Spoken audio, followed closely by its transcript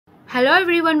Hello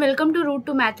everyone, welcome to Root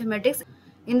to Mathematics.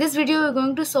 In this video, we're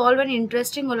going to solve an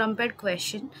interesting Olympiad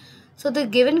question. So the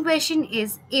given question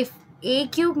is, if a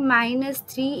cube minus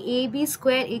 3ab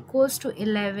square equals to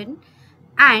 11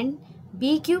 and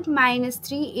b cube minus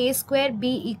 3a square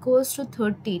b equals to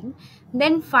 13,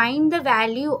 then find the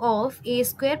value of a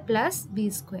square plus b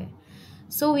square.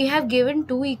 So we have given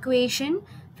two equations.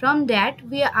 From that,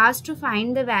 we are asked to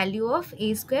find the value of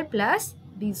a square plus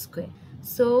b square.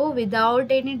 So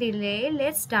without any delay,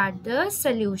 let's start the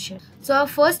solution. So our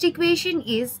first equation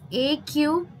is a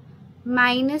cube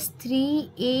minus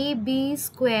 3ab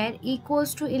square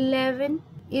equals to 11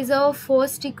 is our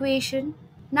first equation.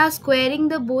 Now squaring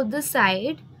both the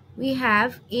side, we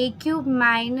have a cube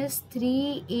minus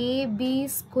 3ab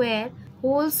square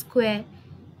whole square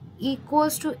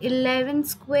equals to 11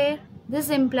 square. This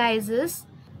implies is,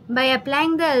 by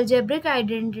applying the algebraic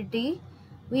identity,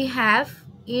 we have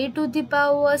a to the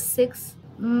power 6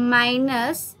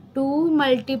 minus 2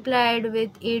 multiplied with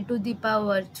a to the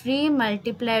power 3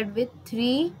 multiplied with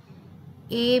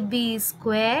 3ab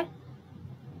square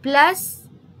plus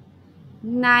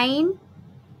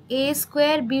 9a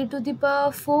square b to the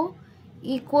power 4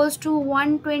 equals to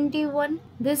 121.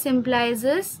 This implies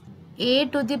is a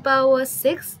to the power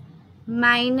 6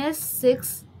 minus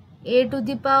 6 a to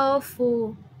the power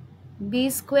 4 b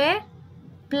square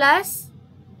plus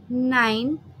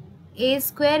 9 a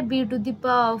square b to the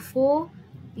power 4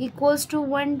 equals to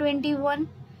 121.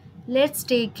 Let's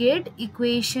take it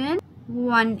equation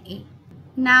 1a.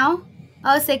 Now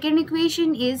our second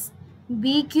equation is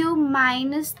b cube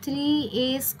minus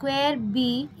 3a square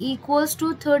b equals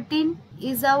to 13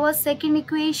 is our second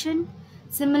equation.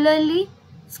 Similarly,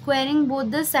 squaring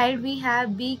both the side, we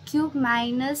have b cube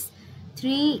minus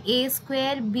 3a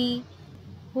square b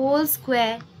whole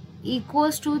square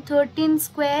equals to 13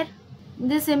 square.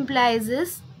 This implies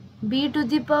is b to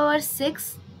the power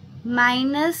 6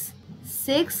 minus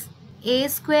 6 a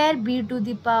square b to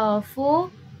the power 4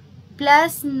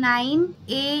 plus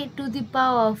 9a to the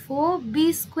power 4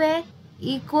 b square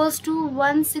equals to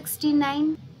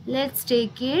 169. Let's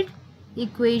take it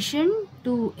equation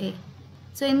 2a.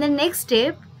 So in the next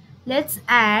step, let's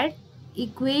add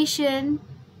equation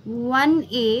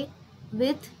 1a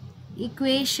with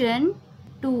equation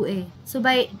 2a. So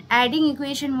by adding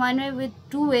equation 1a with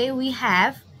 2a, we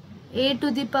have a to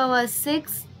the power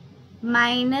 6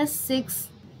 minus 6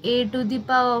 a to the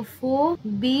power 4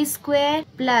 b square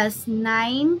plus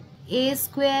 9 a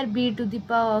square b to the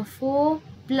power 4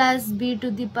 plus b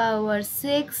to the power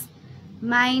 6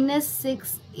 minus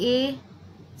 6 a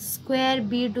square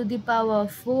b to the power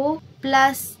 4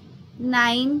 plus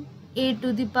 9 a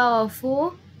to the power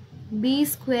 4 b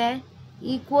square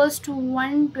equals to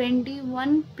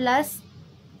 121 plus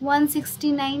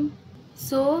 169.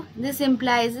 So this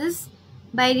implies is,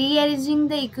 by rearranging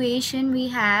the equation, we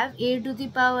have a to the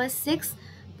power 6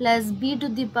 plus b to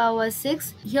the power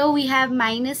 6. Here we have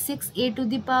minus 6 a to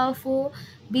the power 4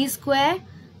 b square,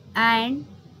 and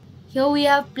here we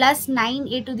have plus 9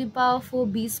 a to the power 4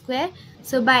 b square.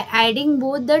 So by adding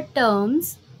both the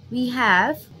terms, we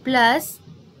have plus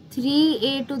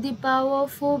 3a to the power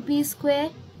 4 b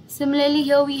square. Similarly,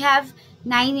 here we have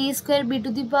 9a square b to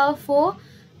the power 4,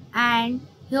 and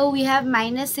here we have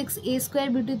minus 6a square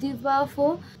b to the power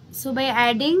 4. So by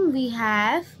adding, we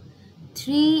have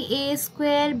 3a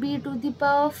square b to the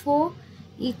power 4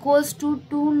 equals to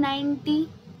 290.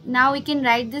 Now we can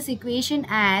write this equation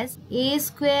as a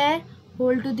square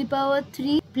whole to the power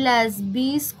 3 plus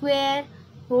b square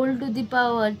whole to the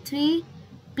power 3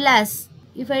 plus,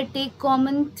 if I take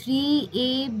common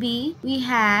 3ab, we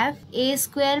have a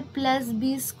square plus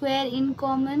b square in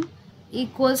common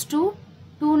equals to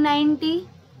 290.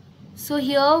 So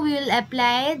here we will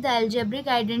apply the algebraic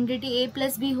identity a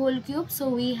plus b whole cube. So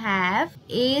we have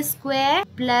a square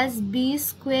plus b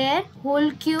square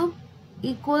whole cube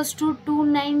equals to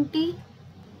 290.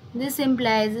 This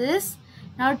implies is,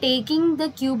 now taking the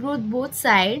cube root both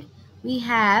sides, we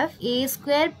have a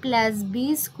square plus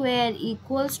b square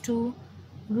equals to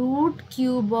root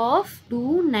cube of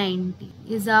 290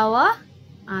 is our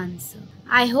answer.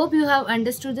 I hope you have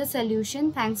understood the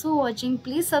solution. Thanks for watching.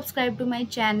 Please subscribe to my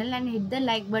channel and hit the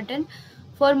like button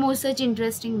for more such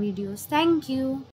interesting videos. Thank you.